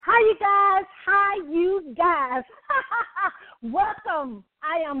Hi, you guys. Welcome.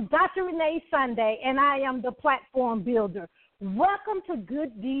 I am Dr. Renee Sunday, and I am the platform builder. Welcome to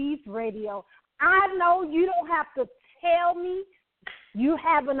Good Deeds Radio. I know you don't have to tell me you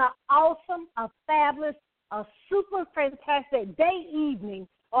having an awesome, a fabulous, a super fantastic day, evening,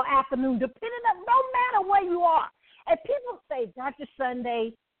 or afternoon, depending on no matter where you are. And people say, Dr.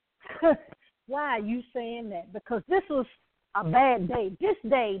 Sunday, why are you saying that? Because this was a bad day. This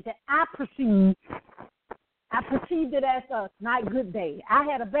day that I perceived it as a not good day. I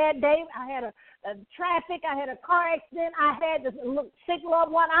had a bad day. I had a traffic. I had a car accident. I had this sick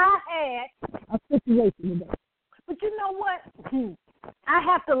loved one. I had a situation today. But you know what? I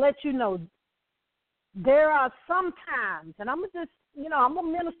have to let you know there are some times, and I'm just, I'm a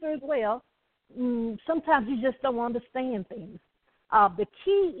minister as well. Sometimes you just don't understand things. The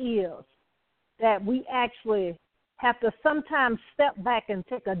key is that we actually have to sometimes step back and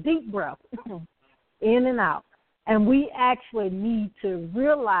take a deep breath in and out. And we actually need to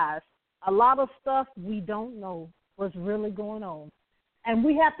realize a lot of stuff we don't know what's really going on. And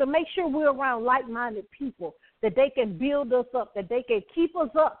we have to make sure we're around like-minded people, that they can build us up, that they can keep us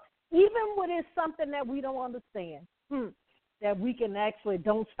up, even when it's something that we don't understand, that we can actually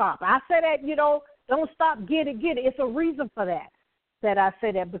don't stop. I say that, don't stop, get it. It's a reason for that I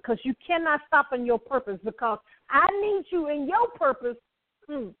say that, because you cannot stop in your purpose, because I need you in your purpose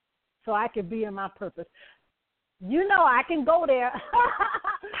so I can be in my purpose. I can go there.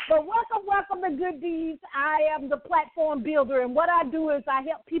 But welcome to Good Deeds. I am the platform builder, and what I do is I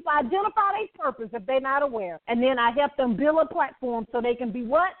help people identify their purpose if they're not aware, and then I help them build a platform so they can be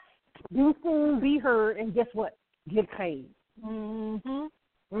what? Be seen, be heard, and guess what? Get paid.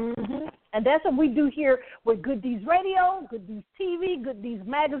 And that's what we do here with Good Deeds Radio, Good Deeds TV, Good Deeds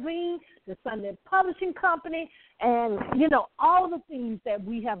Magazine, the Sunday Publishing Company, and, all the things that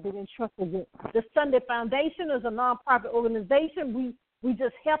we have been entrusted with. The Sunday Foundation is a nonprofit organization. We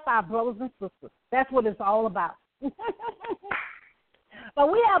just help our brothers and sisters. That's what it's all about. But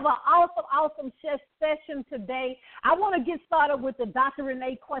we have an awesome session today. I want to get started with the Dr.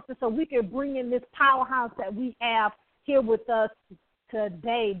 Renee question so we can bring in this powerhouse that we have here with us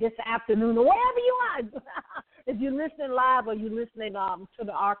today, this afternoon, or wherever you are. If you're listening live or you're listening to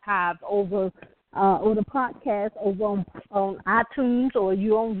the archives over or the podcast over on iTunes, or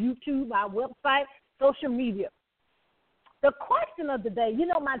you on YouTube, our website, social media. The question of the day,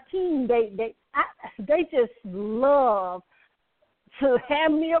 my team, they just love to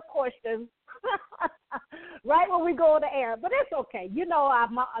have me a question right when we go on the air, but it's okay.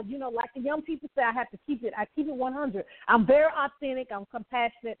 Like the young people say, I keep it 100. I'm very authentic. I'm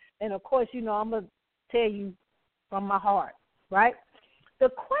compassionate, and of course, I'm gonna tell you from my heart, right? The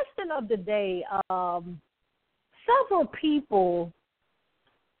question of the day: several people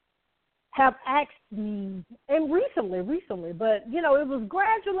have asked me, and recently, but it was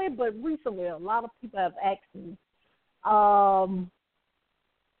gradually, but recently, a lot of people have asked me.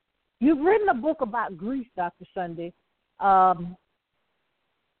 You've written a book about grief, Dr. Sunday, and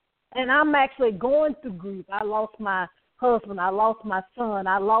I'm actually going through grief. I lost my husband. I lost my son.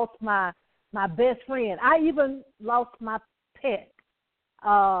 I lost my best friend. I even lost my pet.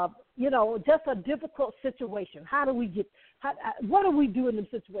 Just a difficult situation. What do we do in this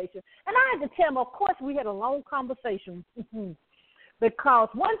situation? And I had to tell him, of course, we had a long conversation because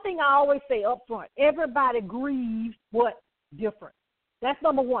one thing I always say up front, everybody grieves what? Different. That's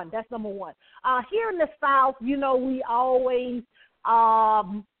number one. Here in the South, we always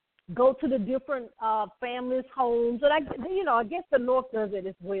go to the different families' homes. And, I guess the North does it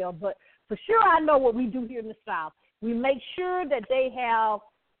as well. But for sure I know what we do here in the South. We make sure that they have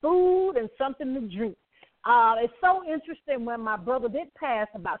food and something to drink. It's so interesting when my brother did pass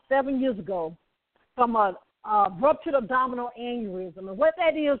about 7 years ago from a ruptured abdominal aneurysm. And what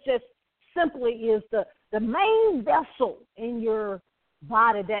that is just simply is the main vessel in your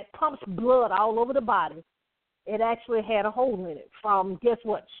body that pumps blood all over the body. It actually had a hole in it from, guess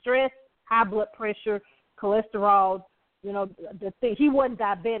what, stress, high blood pressure, cholesterol. The thing. He wasn't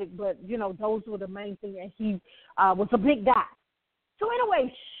diabetic, but, those were the main things. And he was a big guy. So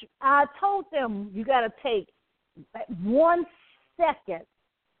anyway, I told them you got to take 1 second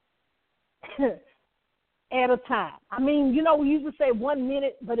at a time. I mean, we usually say 1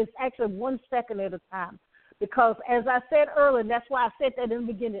 minute, but it's actually 1 second at a time. Because as I said earlier, that's why I said that in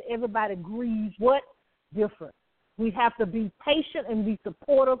the beginning, everybody grieves what? Different. We have to be patient and be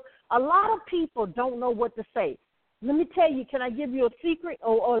supportive. A lot of people don't know what to say. Let me tell you, can I give you a secret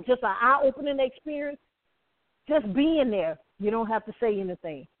or just an eye-opening experience? Just being there. You don't have to say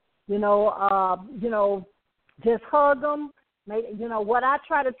anything. Just hug them, What I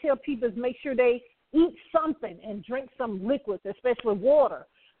try to tell people is make sure they eat something and drink some liquids, especially water.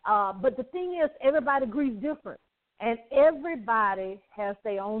 But the thing is, everybody grieves different, and everybody has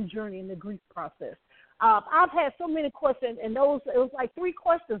their own journey in the grief process. I've had so many questions, and it was like 3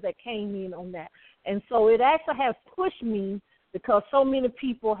 questions that came in on that. And so it actually has pushed me because so many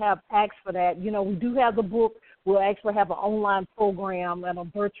people have asked for that. We do have the book. We'll actually have an online program and a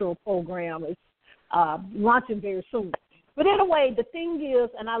virtual program. It's launching very soon. But anyway, the thing is,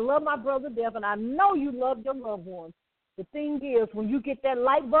 and I love my brother Devin, I know you love your loved ones. The thing is, when you get that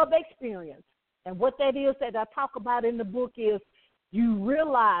light bulb experience, and what that is that I talk about in the book is you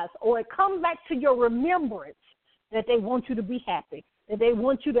realize, or it comes back to your remembrance, that they want you to be happy, that they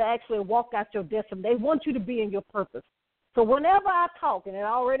want you to actually walk out your destiny. They want you to be in your purpose. So whenever I talk, and it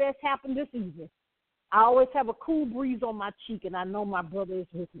already has happened this evening, I always have a cool breeze on my cheek, and I know my brother is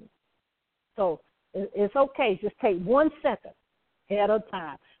with me. So it's okay. Just take 1 second at a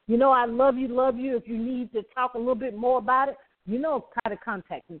time. I love you. If you need to talk a little bit more about it, try to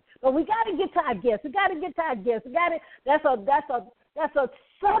contact me. But we got to get to our guests. That's a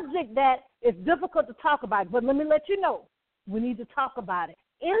subject that is difficult to talk about. But let me let you know, we need to talk about it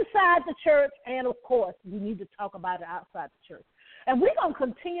inside the church, and, of course, we need to talk about it outside the church. And we're going to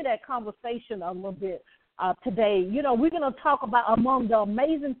continue that conversation a little bit today. We're going to talk about among the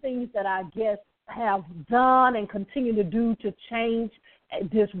amazing things that our guests have done and continue to do to change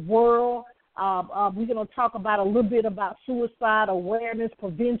this world. We're going to talk about a little bit about suicide awareness,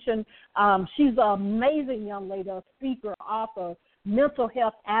 prevention. She's an amazing young lady, a speaker, author, mental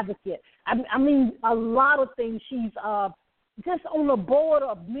health advocate. I mean, a lot of things. She's just on the board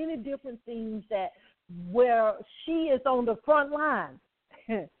of many different things where she is on the front line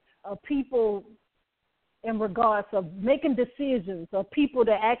of people in regards of making decisions, of people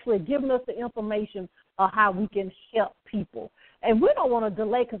that actually giving us the information of how we can help people. And we don't want to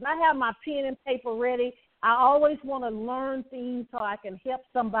delay because I have my pen and paper ready. I always want to learn things so I can help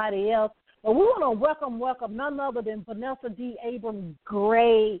somebody else. But we want to welcome none other than Venessa D. Abram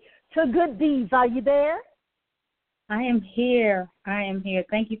Gray to Good Deeds. Are you there? I am here.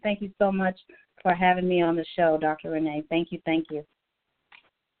 Thank you so much for having me on the show, Dr. Renee. Thank you.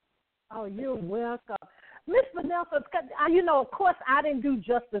 Oh, you're welcome. Miss Venessa, of course, I didn't do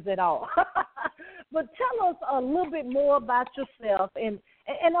justice at all. But tell us a little bit more about yourself and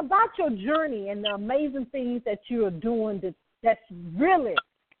about your journey and the amazing things that you are doing that's really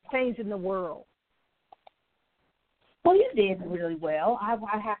changing the world. Well, you did really well. I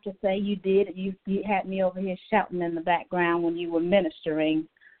have to say you did. You had me over here shouting in the background when you were ministering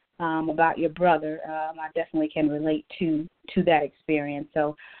about your brother. I definitely can relate to that experience.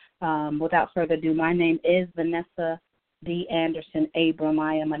 So without further ado, my name is Venessa D. Anderson Abram.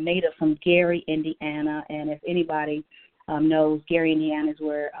 I am a native from Gary, Indiana, and if anybody knows, Gary, Indiana is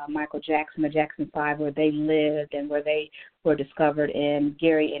where Michael Jackson, the Jackson 5, where they lived and where they were discovered in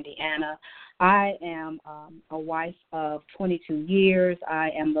Gary, Indiana. I am a wife of 22 years. I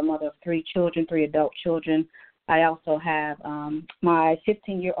am the mother of 3 children, 3 adult children. I also have my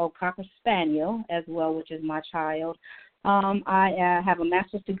 15-year-old Cocker Spaniel as well, which is my child. I have a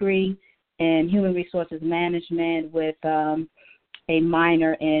master's degree in human resources management with a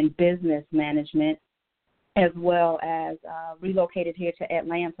minor in business management, as well as relocated here to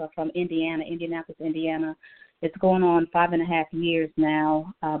Atlanta from Indianapolis, Indiana. It's going on 5.5 years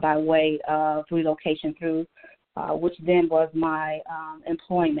now by way of relocation through, which then was my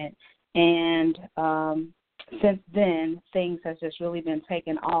employment. And since then, things have just really been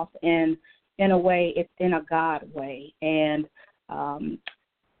taken off in a way, it's in a God way. And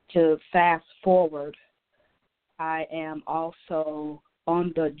to fast forward, I am also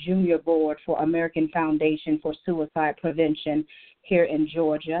on the junior board for American Foundation for Suicide Prevention here in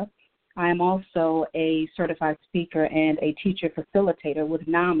Georgia. I am also a certified speaker and a teacher facilitator with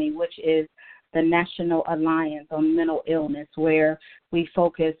NAMI, which is the National Alliance on Mental Illness, where we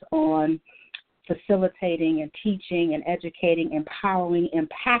focus on facilitating and teaching and educating, empowering,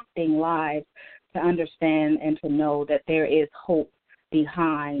 impacting lives to understand and to know that there is hope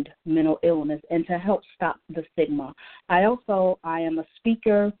behind mental illness and to help stop the stigma. I am a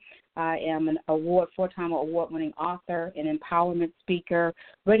speaker. I am an 4-time award-winning author, an empowerment speaker,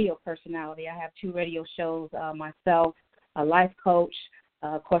 radio personality. I have 2 radio shows myself, a life coach.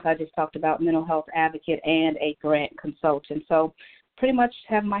 Of course, I just talked about mental health advocate and a grant consultant. So pretty much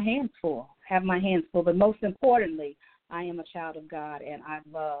have my hands full. But most importantly, I am a child of God, and I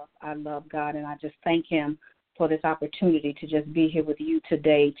love God, and I just thank him for this opportunity to just be here with you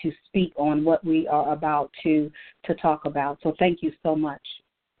today to speak on what we are about to talk about. So thank you so much.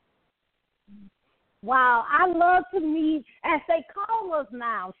 Wow, I love to meet, as they call us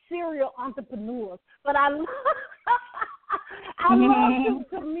now, serial entrepreneurs. But I love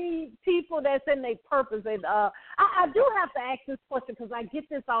to meet people that's in their purpose. And I do have to ask this question because I get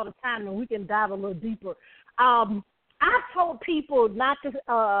this all the time, and we can dive a little deeper. I've told people not to,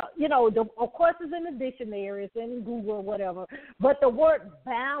 of course it's in the dictionary, it's in Google or whatever, but the word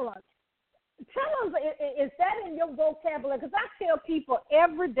balance. Tell us, is that in your vocabulary? Because I tell people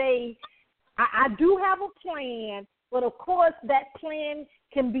every day, I do have a plan, but of course that plan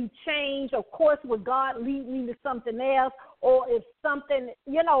can be changed. Of course, would God lead me to something else, or if something,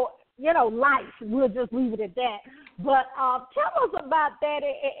 life, we'll just leave it at that. But tell us about that,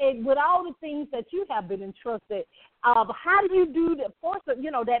 and with all the things that you have been entrusted, how do you do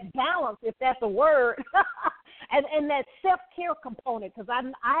that balance, if that's a word, and that self-care component? Because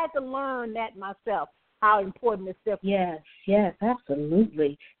I had to learn that myself, how important is self-care. Yes,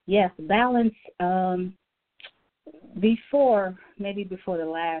 absolutely. Yes, balance. Before the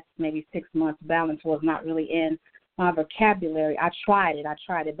last 6 months, balance was not really in my vocabulary. I tried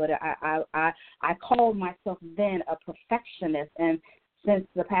it, but I called myself then a perfectionist. And since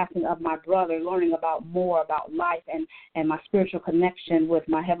the passing of my brother, learning more about life and my spiritual connection with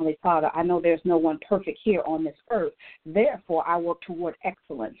my Heavenly Father, I know there's no one perfect here on this earth. Therefore, I work toward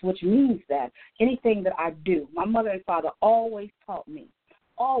excellence, which means that anything that I do, my mother and father always taught me,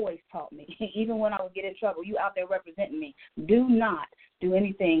 even when I would get in trouble, you out there representing me, do not do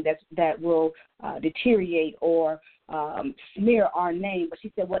anything that will deteriorate or smear our name. But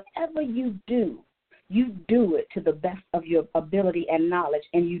she said, whatever you do it to the best of your ability and knowledge,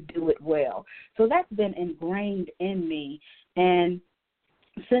 and you do it well. So that's been ingrained in me. And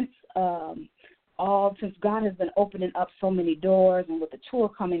since God has been opening up so many doors, and with the tour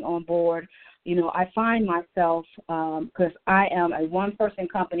coming on board, I find myself, because I am a one-person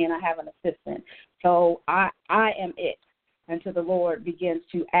company and I have an assistant, so I am it until the Lord begins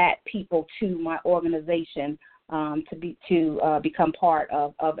to add people to my organization to become part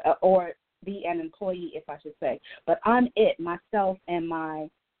of or be an employee, if I should say. But I'm it, myself and my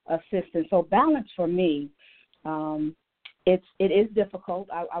assistant. So balance for me, it is difficult.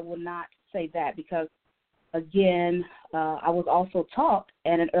 I will not say that, because again, I was also taught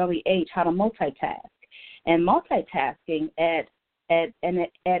at an early age how to multitask. And multitasking at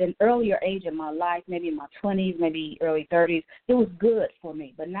an earlier age in my life, maybe in my 20s, maybe early 30s, it was good for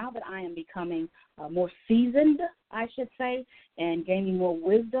me. But now that I am becoming more seasoned, I should say, and gaining more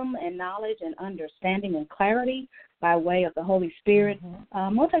wisdom and knowledge and understanding and clarity by way of the Holy Spirit,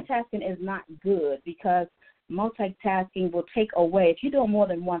 multitasking is not good, because multitasking will take away. If you're doing more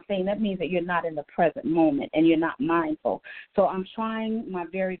than one thing, that means that you're not in the present moment and you're not mindful. So I'm trying my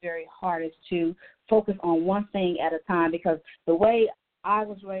very, very hardest to focus on one thing at a time, because the way I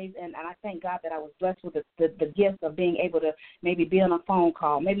was raised, and I thank God that I was blessed with the gift of being able to maybe be on a phone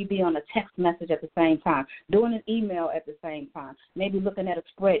call, maybe be on a text message at the same time, doing an email at the same time, maybe looking at a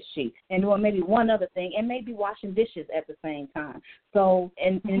spreadsheet, and doing maybe one other thing, and maybe washing dishes at the same time. So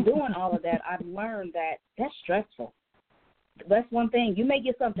in doing all of that, I've learned that that's stressful. That's one thing. You may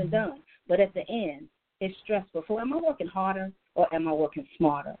get something done, but at the end, it's stressful. So am I working harder or am I working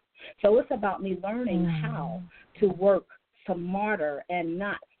smarter? So it's about me learning how to work smarter and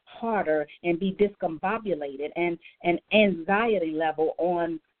not harder, and be discombobulated and anxiety level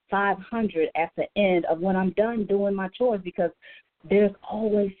on 500 at the end of when I'm done doing my chores, because there's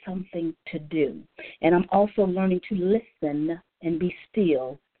always something to do. And I'm also learning to listen and be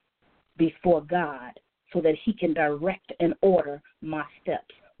still before God so that He can direct and order my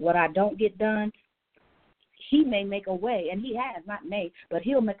steps. What I don't get done, He may make a way, and He has, not may, but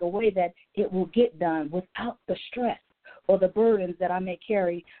He'll make a way that it will get done without the stress or the burdens that I may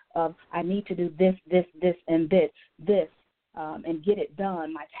carry of I need to do this, and this, and get it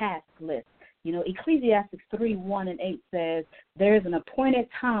done, my task list. Ecclesiastes 3:1-8 says, there is an appointed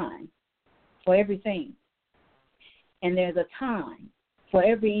time for everything, and there's a time for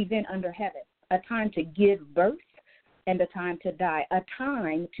every event under heaven, a time to give birth and a time to die, a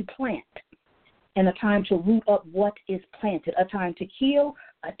time to plant and a time to root up what is planted, a time to kill,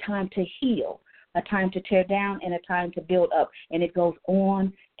 a time to heal, a time to tear down, and a time to build up. And it goes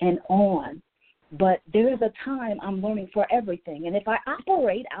on and on. But there is a time I'm learning for everything. And if I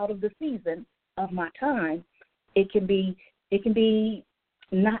operate out of the season of my time, it can be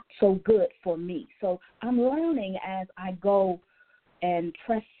not so good for me. So I'm learning as I go and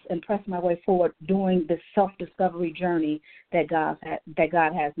press my way forward during this self-discovery journey that God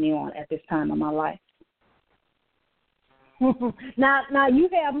has me on at this time of my life. Now you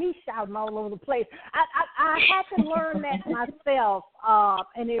have me shouting all over the place. I had to learn that myself,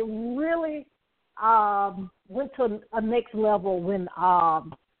 and it really went to a next level when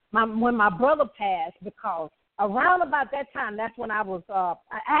my brother passed, because around about that time, that's when I was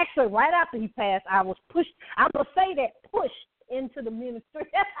actually right after he passed, I was pushed. I will say that pushed into the ministry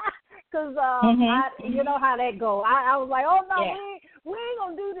because you know how that go. I was like, oh no, we ain't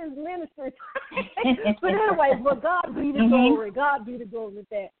gonna do this ministry. But anyway, but God be the glory. God be the glory with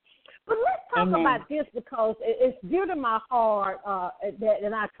that. But let's talk about this, because it's dear to my heart,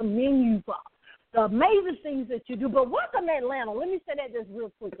 and I commend you for the amazing things that you do. But welcome to Atlanta. Let me say that just real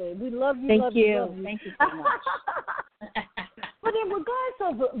quickly. We love you. Thank love you. you. Love you. Thank you so much. But in regards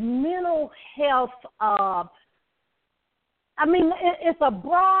of mental health, I mean, it's a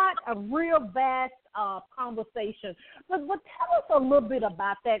broad, a real vast conversation. But tell us a little bit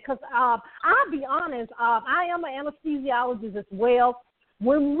about that, because I'll be honest, I am an anesthesiologist as well.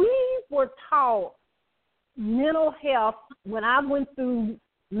 When we were taught mental health, when I went through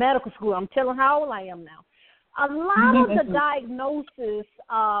medical school, I'm telling how old I am now, a lot of the diagnosis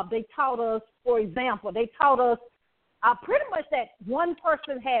they taught us, for example, they taught us pretty much that one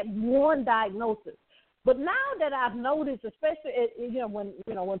person had one diagnosis. But now that I've noticed, especially when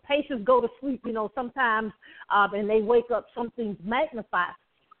patients go to sleep, sometimes and they wake up, something's magnified.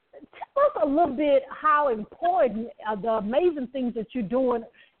 Tell us a little bit how important the amazing things that you're doing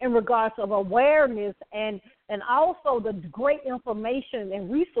in regards of awareness and also the great information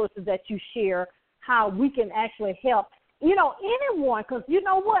and resources that you share, how we can actually help, anyone. Because you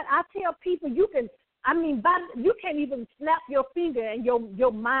know what? I tell people you can't even snap your finger and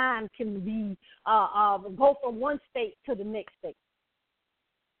your mind can be go from one state to the next state.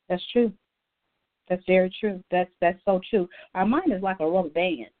 That's true. That's very true. That's so true. Our mind is like a rubber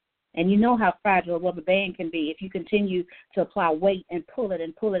band. And you know how fragile a rubber band can be if you continue to apply weight and pull it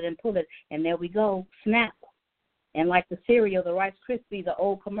and pull it and pull it, and there we go, snap. And like the cereal, the Rice Krispies, the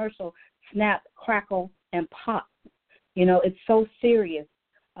old commercial, snap, crackle, and pop. It's so serious,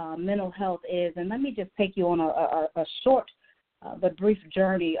 mental health is. And let me just take you on a short but brief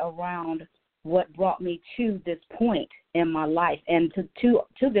journey around what brought me to this point in my life and to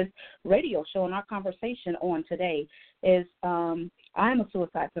this radio show and our conversation on today is I'm a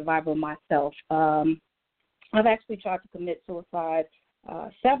suicide survivor myself. I've actually tried to commit suicide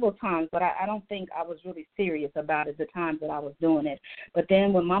several times, but I don't think I was really serious about it the times that I was doing it. But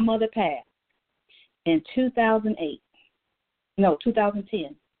then when my mother passed in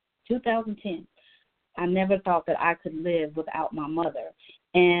 2010, I never thought that I could live without my mother.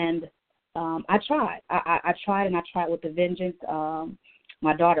 And I tried. I tried, and I tried with a vengeance.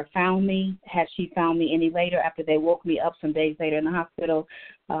 My daughter found me. Had she found me any later, after they woke me up some days later in the hospital,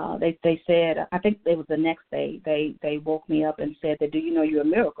 they said, I think it was the next day, they woke me up and said that, do you know you're a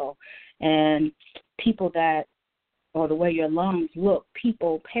miracle? And people or the way your lungs look,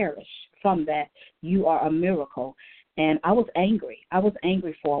 people perish from that. You are a miracle. And I was angry. I was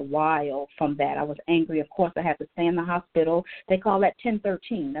angry for a while from that. I was angry. Of course, I had to stay in the hospital. They call that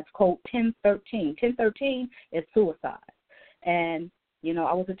 1013. That's code 1013. 1013 is suicide. And,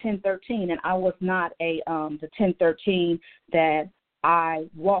 I was a 1013, and I was not the 1013 that I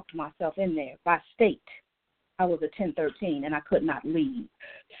walked myself in there. By state, I was a 1013, and I could not leave.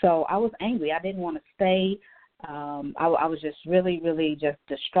 So I was angry. I didn't want to stay. I was just really, really just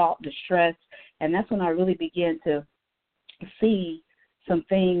distraught, distressed. And that's when I really began to see some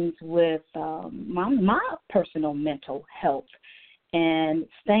things with my personal mental health and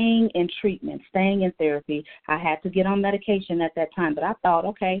staying in treatment, staying in therapy. I had to get on medication at that time, but I thought,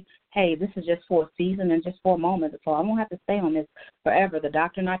 okay, hey, this is just for a season and just for a moment, so I won't have to stay on this forever. The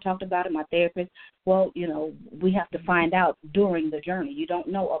doctor and I talked about it, my therapist. Well, we have to find out during the journey. You don't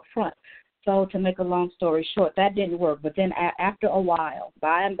know up front. So to make a long story short, that didn't work. But then after a while,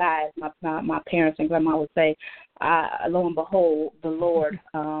 by and by, as my parents and grandma would say, lo and behold, the Lord,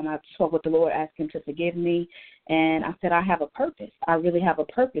 I spoke with the Lord, asked him to forgive me. And I said, I have a purpose. I really have a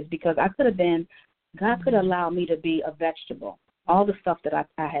purpose, because God could allow me to be a vegetable. All the stuff that I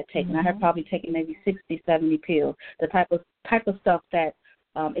had taken, I had probably taken maybe 60, 70 pills, the type of stuff that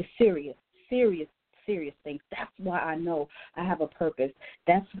is serious things. That's why I know I have a purpose.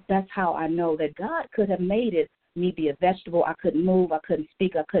 That's how I know that God could have made it me be a vegetable. I couldn't move, I couldn't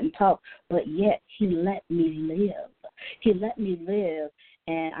speak, I couldn't talk, but yet he let me live. He let me live,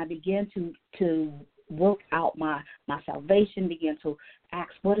 and I began to work out my salvation, began to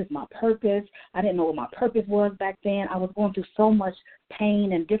ask, what is my purpose? I didn't know what my purpose was back then. I was going through so much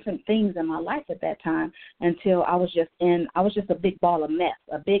pain and different things in my life at that time until I was just a big ball of mess.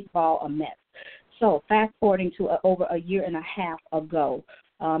 So fast forwarding to over a year and a half ago,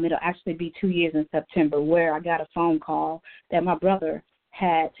 it'll actually be 2 years in September, where I got a phone call that my brother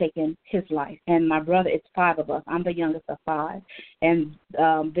had taken his life. And my brother, it's 5 of us. I'm the youngest of 5. And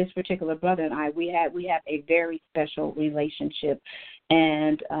this particular brother and I, we have a very special relationship.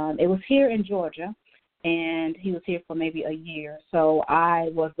 And it was here in Georgia, and he was here for maybe a year. So I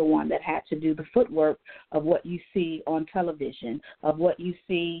was the one that had to do the footwork of what you see on television, of what you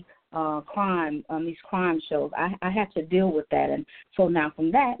see crime on these crime shows. I had to deal with that. And so now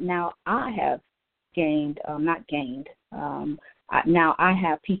from that, now I have now I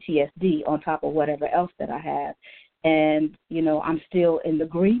have PTSD on top of whatever else that I have. And, you know, I'm still in the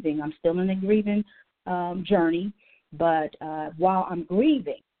grieving. I'm still in the grieving journey. But while I'm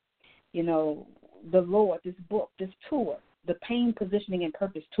grieving, you know, the Lord, this book, this tour, the Pain, Positioning, and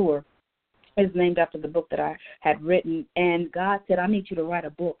Purpose Tour is named after the book that I had written. And God said, I need you to write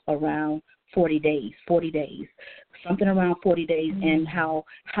a book around 40 days, something around 40 days, and how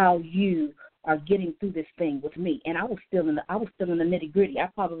you are getting through this thing with me. And I was still in the nitty-gritty. I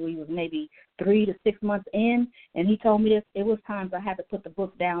probably was maybe 3 to 6 months in, and he told me this. It was times I had to put the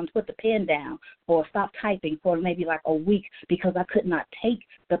book down, put the pen down, or stop typing for maybe like a week because I could not take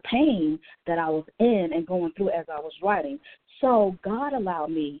the pain that I was in and going through as I was writing. So God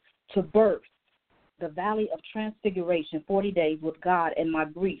allowed me to birth the Valley of Transfiguration, 40 Days with God and my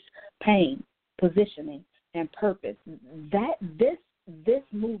grief, pain, positioning, and purpose. This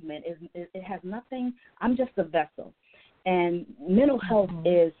movement it has nothing. I'm just a vessel, and mental health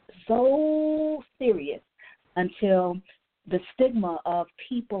is so serious until the stigma of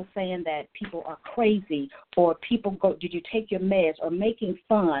people saying that people are crazy, or people go, did you take your meds, or making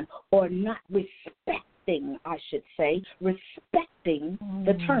fun, or not respecting, I should say, respecting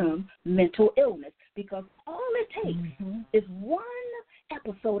the term mental illness, because all it takes is one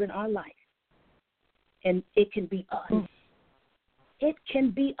episode in our life, and it can be us. It can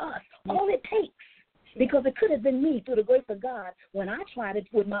be us. All it takes. Because it could have been me through the grace of God when I tried it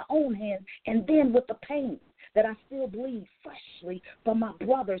with my own hands, and then with the pain that I still bleed freshly from my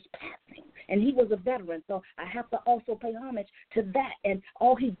brother's passing. And he was a veteran, so I have to also pay homage to that and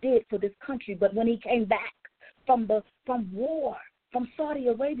all he did for this country. But when he came back from war, from Saudi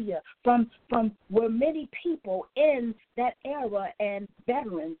Arabia, from where many people in that era and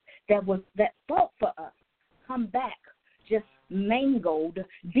veterans that fought for us come back just mangled,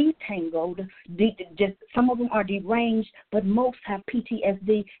 detangled, just some of them are deranged, but most have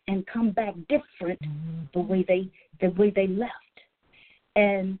PTSD and come back different the way they left.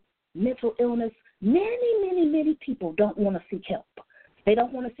 And mental illness, many people don't want to seek help. They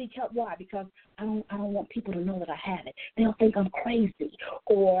don't want to seek help. Why? Because I don't want people to know that I have it. They'll think I'm crazy,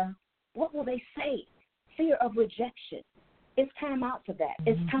 or what will they say? Fear of rejection. It's time out for that.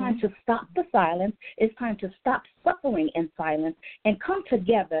 It's time to stop the silence. It's time to stop suffering in silence and come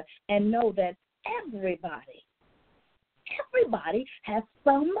together and know that everybody has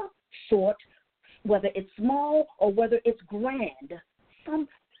some sort, whether it's small or whether it's grand, some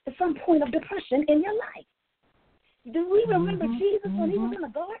point of depression in your life. Do we remember Jesus when he was in the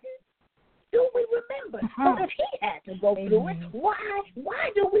garden? Do we remember? So if he had to go through it, why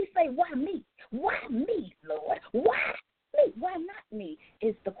do we say, why me? Why me, Lord? Why me? Why not me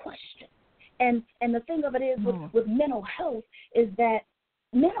is the question. And the thing of it is with mental health is that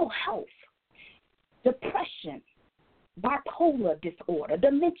mental health, depression, bipolar disorder,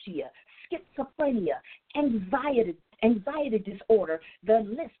 dementia, schizophrenia, anxiety disorder, the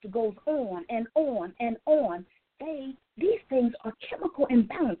list goes on and on and on. These things are chemical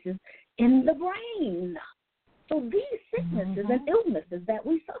imbalances in the brain. So these sicknesses and illnesses that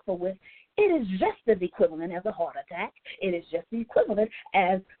we suffer with, it is just as equivalent as a heart attack. It is just equivalent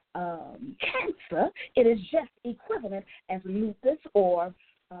as cancer. It is just equivalent as lupus, or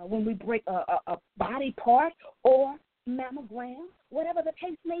when we break a body part, or mammogram, whatever the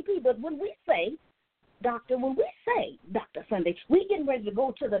case may be. But when we say, Dr. Sunday, we getting ready to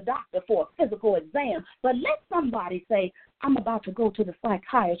go to the doctor for a physical exam, but let somebody say, I'm about to go to the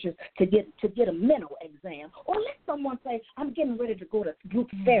psychiatrist to get a mental exam. Or let someone say, I'm getting ready to go to group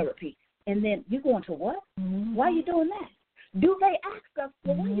therapy. And then you're going to what? Why are you doing that? Do they ask us,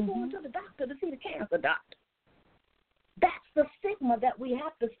 well, why are you going to the doctor to see the cancer doctor? That's the stigma that we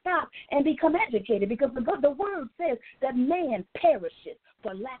have to stop and become educated, because the word says that man perishes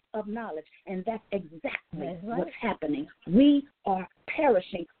for lack of knowledge, and that's exactly what's happening. We are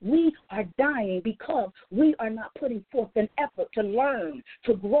perishing. We are dying because we are not putting forth an effort to learn,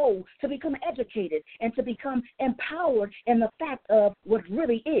 to grow, to become educated, and to become empowered in the fact of what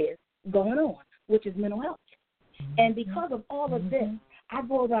really is going on, which is mental health. And because of all of this, I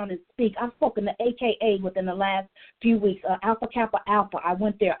go around and speak. I've spoken to AKA within the last few weeks, Alpha Kappa Alpha. I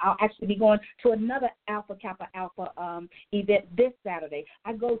went there. I'll actually be going to another Alpha Kappa Alpha event this Saturday.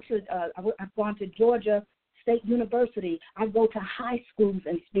 I've gone to Georgia State University. I go to high schools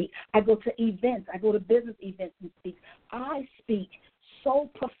and speak. I go to events. I go to business events and speak. I speak so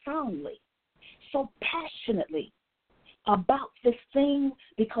profoundly, so passionately about this thing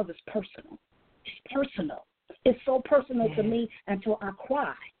because it's personal. It's personal. It's so personal to me until I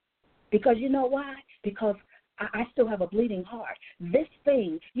cry. Because you know why? Because I still have a bleeding heart. This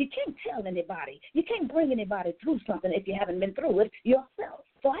thing, you can't tell anybody. You can't bring anybody through something if you haven't been through it yourself.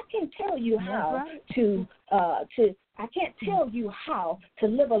 So I can't tell you how I can't tell you how to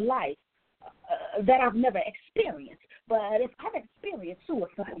live a life that I've never experienced. But if I've experienced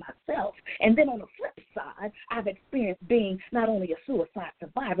suicide myself, and then on the flip side, I've experienced being not only a suicide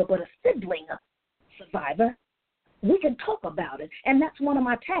survivor, but a sibling survivor, we can talk about it. And that's one of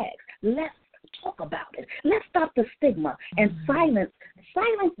my tags. Let's talk about it. Let's stop the stigma and silence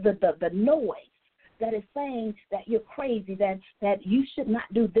the noise that is saying that you're crazy, that you should not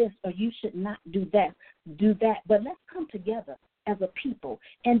do this or you should not do that. But let's come together as a people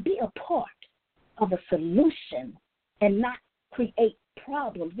and be a part of a solution and not create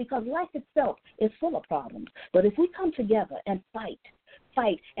problems, because life itself is full of problems. But if we come together and fight,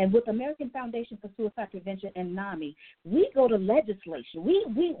 and with American Foundation for Suicide Prevention and NAMI, we go to legislation.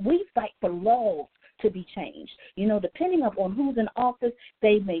 We fight for laws to be changed. You know, depending upon who's in office,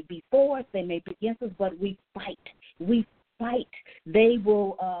 they may be for us, they may be against us, but we fight. We fight. They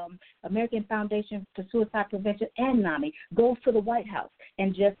will, American Foundation for Suicide Prevention and NAMI goes to the White House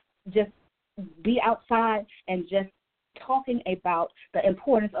and just be outside and just talking about the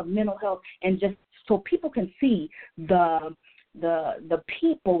importance of mental health, and just so people can see the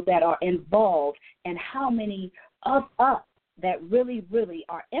people that are involved and how many of us that really, really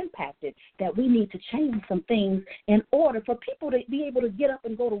are impacted, that we need to change some things in order for people to be able to get up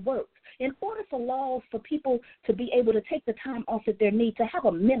and go to work, in order for laws for people to be able to take the time off that they need to have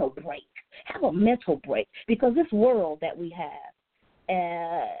a mental break, because this world that we have,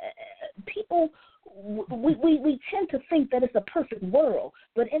 people, we tend to think that it's a perfect world,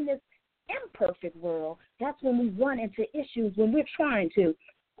 but in this imperfect world, that's when we run into issues, when we're trying to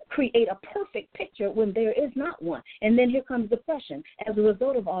create a perfect picture when there is not one. And then here comes depression. As a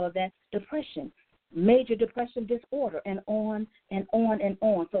result of all of that, depression, major depression disorder, and on and on and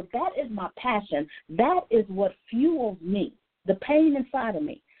on. So that is my passion. That is what fuels me, the pain inside of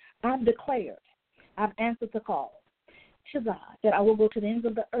me. I've declared, I've answered the call to God that I will go to the ends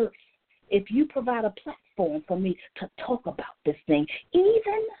of the earth if you provide a platform for me to talk about this thing,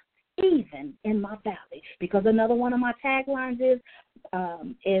 even in my valley. Because another one of my taglines is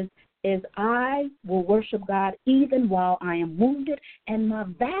I will worship God even while I am wounded, and my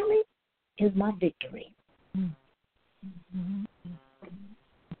valley is my victory. Mm-hmm.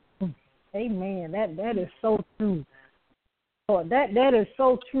 Amen. That is so true. Oh, that is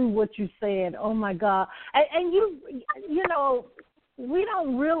so true what you said. Oh my God. And you know, we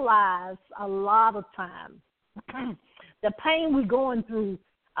don't realize a lot of times the pain we're going through.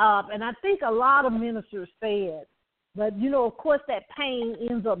 And I think a lot of ministers say it, but, you know, of course that pain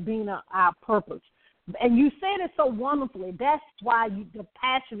ends up being our purpose. And you said it so wonderfully. That's why the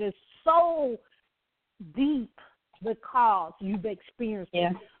passion is so deep, because you've experienced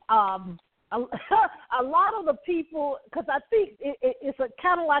it. A lot of the people, because I think it's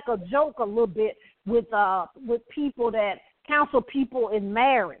kind of like a joke a little bit with people that counsel people in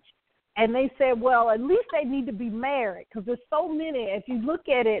marriage. And they said, well, at least they need to be married, because there's so many, if you look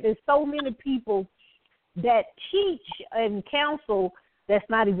at it, there's so many people that teach and counsel that's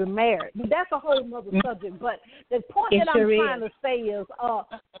not even married. But that's a whole other subject. But the point that I'm trying to say is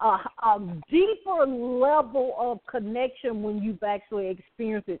a deeper level of connection when you've actually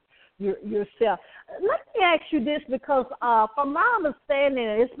experienced it yourself. Let me ask you this, because from my understanding,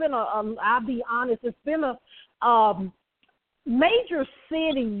 it's been I'll be honest, it's been major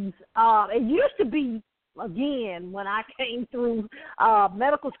cities, it used to be, again, when I came through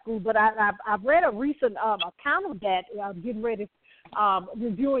medical school, but I've read a recent account of that, getting ready,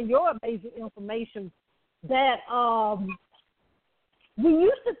 reviewing your amazing information, that we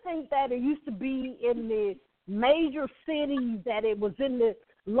used to think that it used to be in the major cities, that it was in the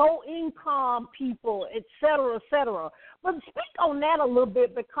low-income people, et cetera, et cetera. But speak on that a little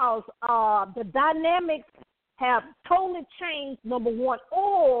bit, because the dynamics have totally changed, number one,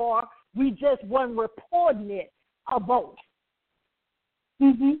 or we just weren't reporting it, or both.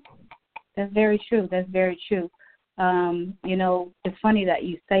 Mm-hmm. That's very true. You know, it's funny that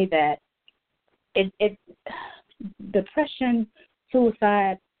you say that. Depression,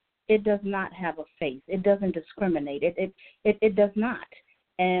 suicide, it does not have a face. It doesn't discriminate. It does not.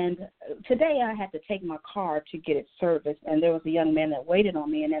 And today I had to take my car to get it serviced, and there was a young man that waited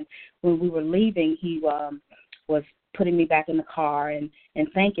on me. And then when we were leaving, he was putting me back in the car and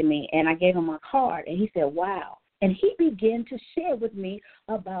thanking me. And I gave him my card, and he said, wow. And he began to share with me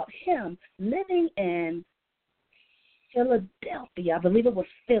about him living in Philadelphia, I believe it was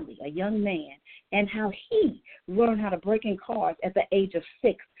Philly, a young man, and how he learned how to break in cars at the age of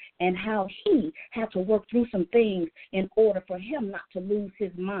 6, and how he had to work through some things in order for him not to lose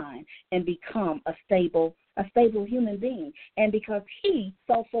his mind and become a stable human being, and because he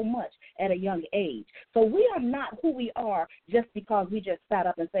saw so much at a young age. So we are not who we are just because we just sat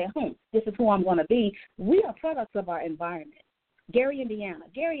up and say, this is who I'm going to be. We are products of our environment. Gary,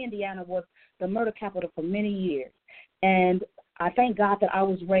 Indiana was the murder capital for many years, and I thank God that I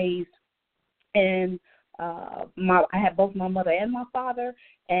was raised in I had both my mother and my father,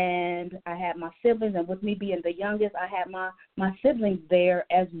 and I had my siblings, and with me being the youngest, I had my siblings there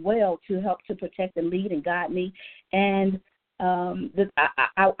as well to help to protect and lead and guide me. And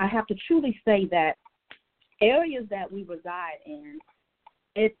I have to truly say that areas that we reside in,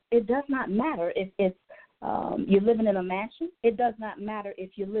 it does not matter if it's you're living in a mansion. It does not matter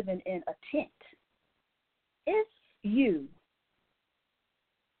if you're living in a tent. If you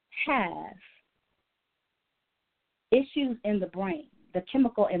have issues in the brain, the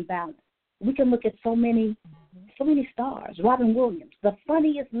chemical imbalance, we can look at so many stars. Robin Williams, the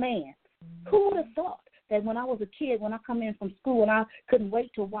funniest man. Who would have thought that when I was a kid, when I come in from school and I couldn't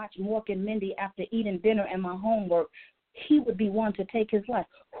wait to watch Mork and Mindy after eating dinner and my homework, he would be one to take his life?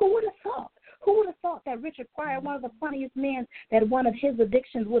 Who would have thought? Who would have thought that Richard Pryor, one of the funniest men, that one of his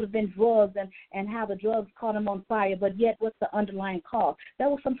addictions would have been drugs and how the drugs caught him on fire, but yet what's the underlying cause? There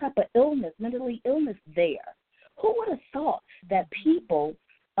was some type of illness, mentally illness there. Who would have thought that people,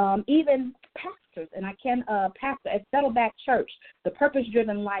 even pastors, and I can pastor at Saddleback Church, the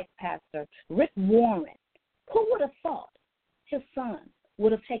Purpose-Driven Life pastor, Rick Warren, who would have thought his son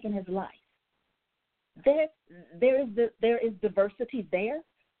would have taken his life? There is diversity there,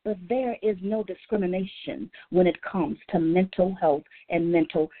 but there is no discrimination when it comes to mental health and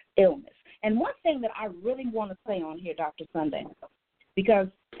mental illness. And one thing that I really want to say on here, Dr. Sunday, because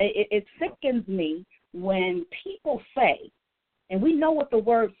it sickens me when people say, and we know what the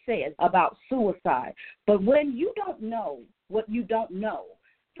word says about suicide, but when you don't know what you don't know,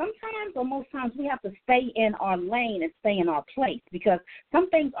 sometimes or most times we have to stay in our lane and stay in our place, because some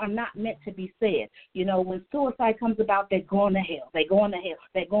things are not meant to be said. You know, when suicide comes about, they're going to hell, they're going to hell,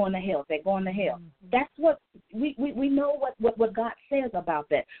 they're going to hell, they're going to hell. That's what we know what God says about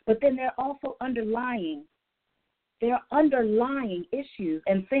that. But then there are also underlying issues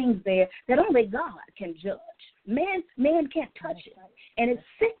and things there that only God can judge. Man can't touch it. And it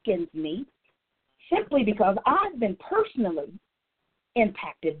sickens me simply because I've been personally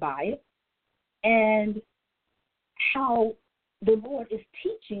impacted by it, and how the Lord is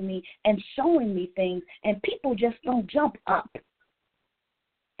teaching me and showing me things, and people just don't jump up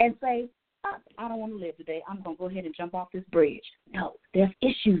and say, I don't want to live today. I'm going to go ahead and jump off this bridge. No, there's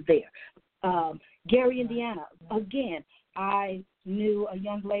issues there. Gary, Indiana, again, I knew a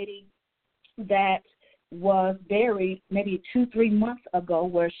young lady that was buried maybe 2-3 months ago,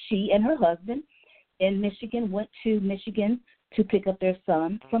 where she and her husband in Michigan went to Michigan to pick up their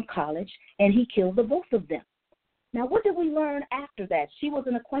son from college, and he killed the both of them. Now, what did we learn after that? She was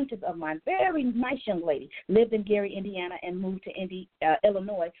an acquaintance of mine, very nice young lady, lived in Gary, Indiana, and moved to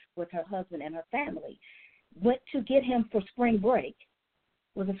Illinois with her husband and her family. Went to get him for spring break.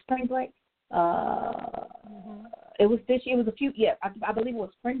 Was it spring break? It was this year. It was a few. Yeah, I believe it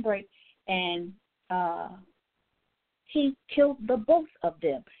was spring break, and he killed the both of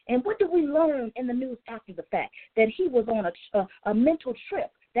them. And what did we learn in the news after the fact? That he was on a mental trip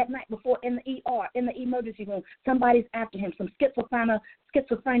that night before in the ER, in the emergency room. Somebody's after him, some schizophrenia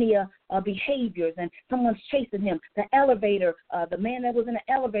behaviors, and someone's chasing him. The elevator, the man that was in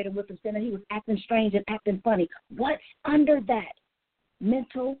the elevator with him said that he was acting strange and acting funny. What's under that?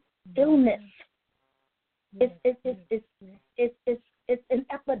 Mental illness. It's an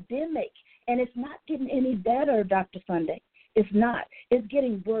epidemic, and it's not getting any better, Dr. Sunday. It's not. It's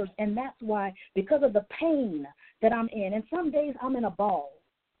getting worse, and that's why, because of the pain that I'm in, and some days I'm in a ball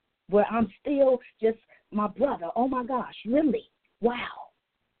where I'm still just, my brother, oh my gosh, really? Wow.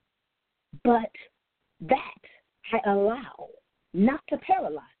 But that I allow not to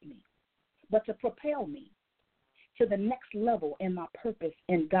paralyze me, but to propel me to the next level in my purpose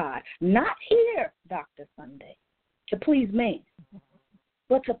in God. Not here, Dr. Sunday, to please man,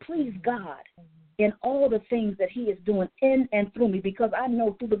 but to please God in all the things that he is doing in and through me, because I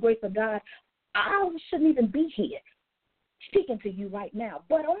know through the grace of God, I shouldn't even be here speaking to you right now,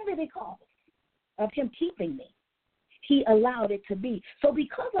 but only because of him keeping me. He allowed it to be. So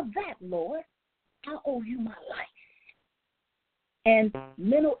because of that, Lord, I owe you my life. And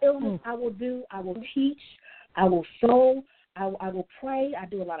mental illness I will do, I will teach, I will sow, I will pray. I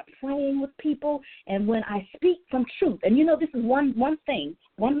do a lot of praying with people. And when I speak from truth, and this is one last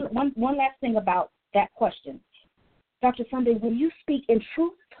thing about that question. Dr. Sunday, when you speak in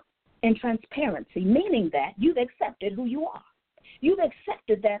truth and transparency, meaning that you've accepted who you are. You've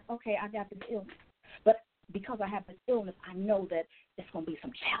accepted that, okay, I got this illness. But because I have this illness, I know that there's going to be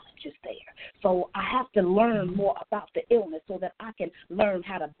some challenges there. So I have to learn more about the illness so that I can learn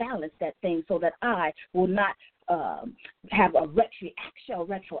how to balance that thing so that I will not have a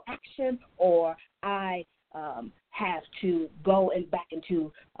retroaction, or I have to go back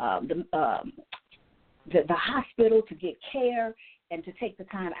into the hospital to get care and to take the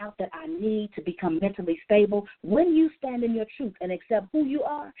time out that I need to become mentally stable. When you stand in your truth and accept who you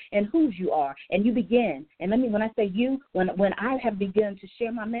are and whose you are, and you begin, and when I say you, when I have begun to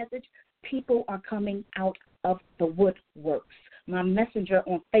share my message, people are coming out of the woodworks. My messenger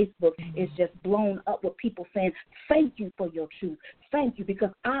on Facebook is just blown up with people saying, thank you for your truth. Thank you,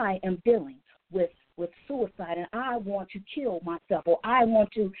 because I am dealing with suicide and I want to kill myself, or I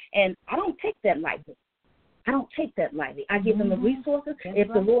want to, and I don't take that lightly. I don't take that lightly. I give them the resources. If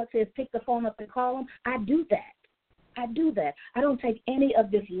the Lord says pick the phone up and call them, I do that. I don't take any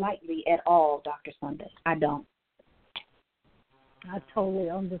of this lightly at all, Dr. Sunday. I don't. I totally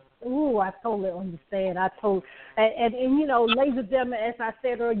understand. And ladies and gentlemen, as I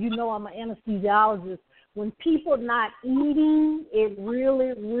said earlier, I'm an anesthesiologist. When people not eating, it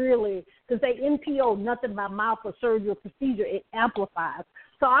really, because they NPO, nothing by mouth or surgery or procedure, it amplifies.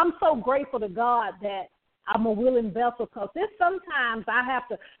 So I'm so grateful to God that I'm a willing vessel, because there's sometimes I have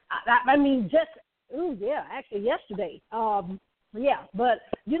to, actually yesterday, but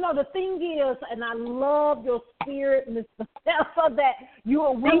the thing is, and I love your spirit, Ms. Vanessa, that you're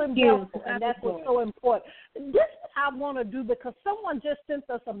a willing vessel, and that's what's so important. This is what I want to do, because someone just sent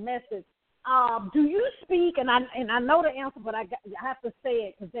us a message. Do you speak, and I know the answer, but I have to say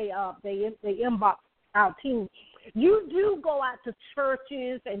it because they inbox our team. You do go out to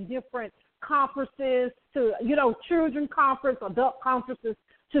churches and different conferences, to children conference, adult conferences,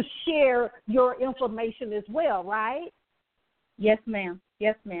 to share your information as well, right? Yes, ma'am.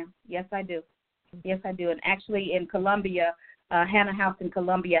 Yes, I do. And actually in Columbia, Hannah House in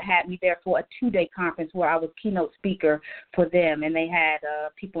Columbia had me there for a 2-day conference where I was keynote speaker for them, and they had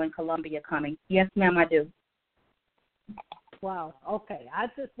people in Columbia coming. Yes, ma'am, I do. Wow. Okay.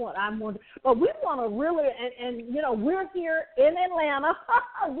 But we want to really, and we're here in Atlanta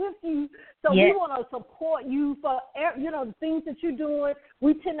with you, so yes. We want to support you for, the things that you're doing.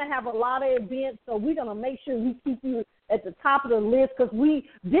 We tend to have a lot of events, so we're going to make sure we keep you at the top of the list, because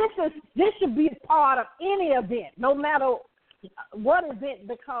this should be a part of any event, no matter what event,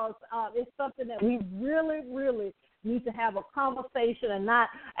 because it's something that we really need to have a conversation, and not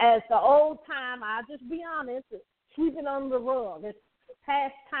as the old time, I'll just be honest, sweeping under the rug. It's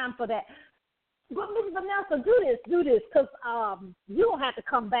past time for that. But Ms. Vanessa, do this, because you don't have to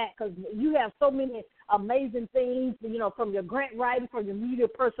come back, because you have so many amazing things, from your grant writing, from your media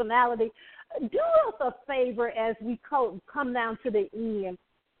personality. Do us a favor as we come down to the end.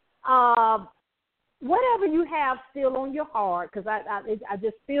 Whatever you have still on your heart, because I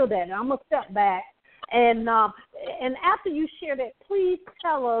just feel that, and I'm going to step back. And after you share that, please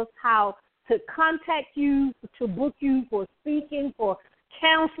tell us how to contact you, to book you for speaking, for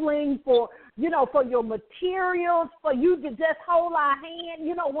counseling, for your materials, for you to just hold our hand,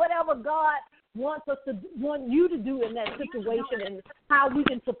 whatever God want you to do in that situation, and how we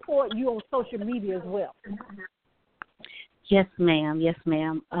can support you on social media as well. Yes, ma'am.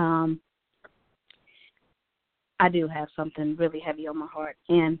 I do have something really heavy on my heart,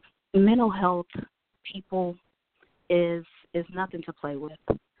 and mental health, people, is nothing to play with.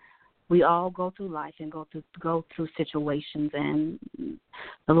 We all go through life and go through situations, and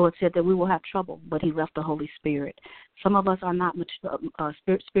the Lord said that we will have trouble, but He left the Holy Spirit. Some of us are not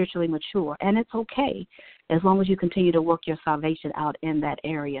spiritually mature, and it's okay as long as you continue to work your salvation out in that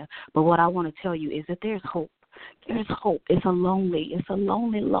area. But what I want to tell you is that there's hope. There's hope. It's a lonely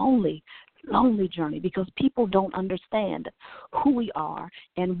journey, because people don't understand who we are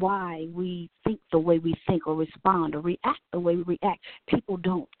and why we think the way we think, or respond or react the way we react. People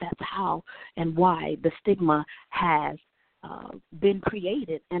don't. That's how and why the stigma has been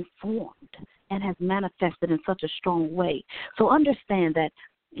created and formed and has manifested in such a strong way. So understand that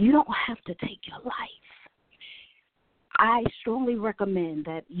You don't have to take your life. I strongly recommend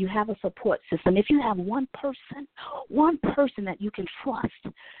that you have a support system. If you have one person that you can trust,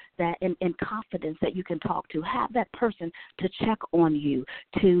 that in confidence that you can talk to, have that person to check on you,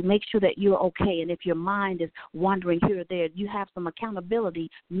 to make sure that you're okay. And if your mind is wandering here or there, you have some accountability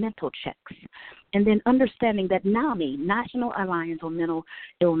mental checks. And then understanding that NAMI, National Alliance on Mental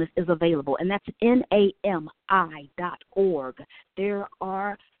Illness, is available, and that's NAMI.org. There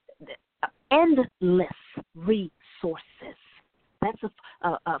are endless resources. That's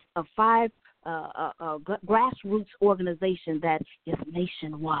a grassroots organization that is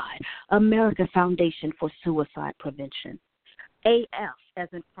nationwide. American Foundation for Suicide Prevention. AF as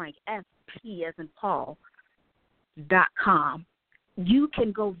in Frank, SP as in Paul.com. You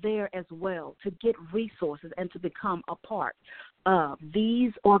can go there as well to get resources and to become a part of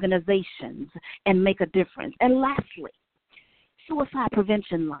these organizations and make a difference. And lastly, Suicide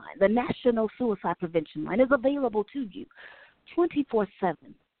Prevention Line, the National Suicide Prevention Line, is available to you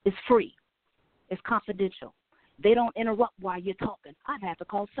 24/7. It's free. It's confidential. They don't interrupt while you're talking. I've had to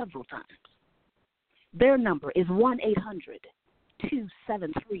call several times. Their number is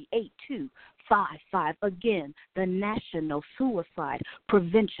 1-800-273-8255. Again, the National Suicide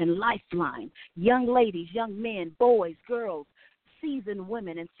Prevention Lifeline. Young ladies, young men, boys, girls, seasoned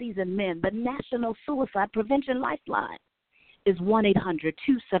women, and seasoned men. The National Suicide Prevention Lifeline is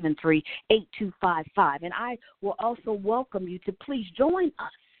 1-800-273-8255. And I will also welcome you to please join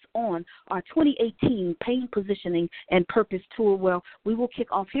us on our 2018 Pain Positioning and Purpose Tour. Well, we will kick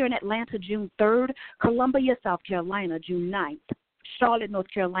off here in Atlanta June 3rd, Columbia, South Carolina, June 9th, Charlotte, North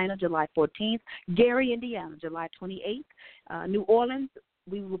Carolina, July 14th, Gary, Indiana, July 28th, New Orleans,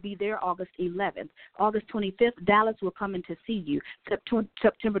 we will be there August 11th. August 25th, Dallas, we're coming to see you.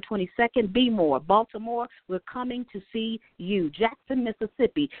 September 22nd, Be More. Baltimore, we're coming to see you. Jackson,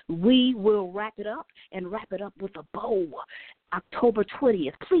 Mississippi, we will wrap it up with a bow. October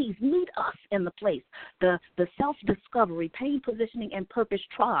 20th, please meet us in the place, the Self-Discovery, Pain Positioning, and Purpose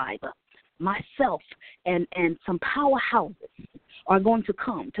Tribe. Myself and some powerhouses are going to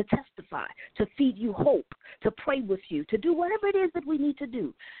come to testify, to feed you hope, to pray with you, to do whatever it is that we need to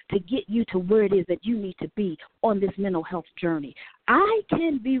do to get you to where it is that you need to be on this mental health journey. I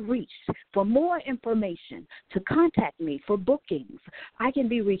can be reached for more information, to contact me for bookings. I can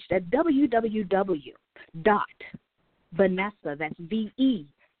be reached at www.Venessa, that's VENESSA,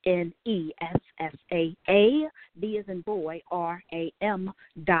 B as in boy, RAM.com.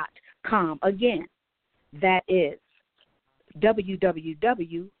 Again, that is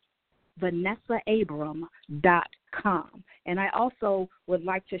www.VenessaAbram.com. And I also would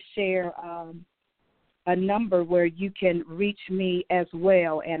like to share a number where you can reach me as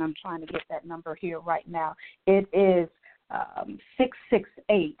well, and I'm trying to get that number here right now. It is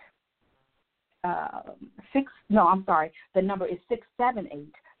 668. The number is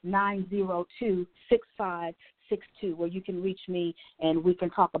 678-902-6562, where you can reach me and we can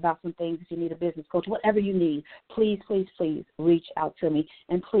talk about some things. If you need a business coach, whatever you need, please, please, please reach out to me.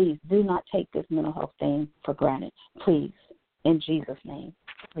 And please do not take this mental health thing for granted. Please, in Jesus' name,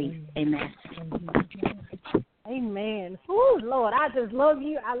 please. Amen. Amen. Oh, Lord, I just love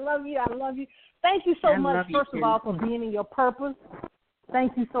you. I love you. I love you. Thank you so much, first of all, for being in your purpose.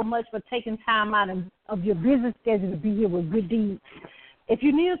 Thank you so much for taking time out of your busy schedule to be here with Good Deeds. If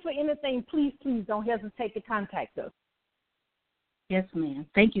you need us for anything, please, please don't hesitate to contact us. Yes, ma'am.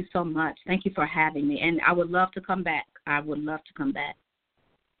 Thank you so much. Thank you for having me. And I would love to come back. Oh,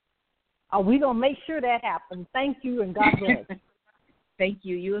 we're going to make sure that happens. Thank you, and God bless. Thank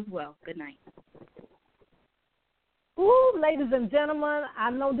you. You as well. Good night. Ooh, ladies and gentlemen, I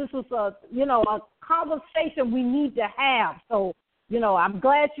know this was a conversation we need to have. So, I'm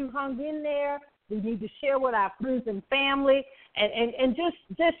glad you hung in there. We need to share with our friends and family, and just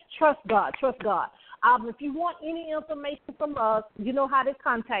trust God. Trust God. If you want any information from us, you know how to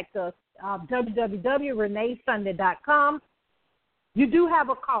contact us, www.reneesunday.com. You do have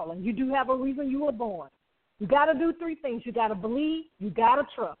a calling. You do have a reason you were born. You got to do three things. You got to believe. You got to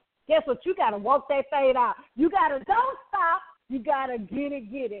trust. Guess what? You got to walk that fade out. You got to don't stop. You got to get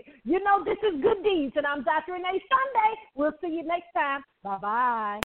it. This is Good Deeds, and I'm Dr. Renee Sunday. We'll see you next time. Bye-bye.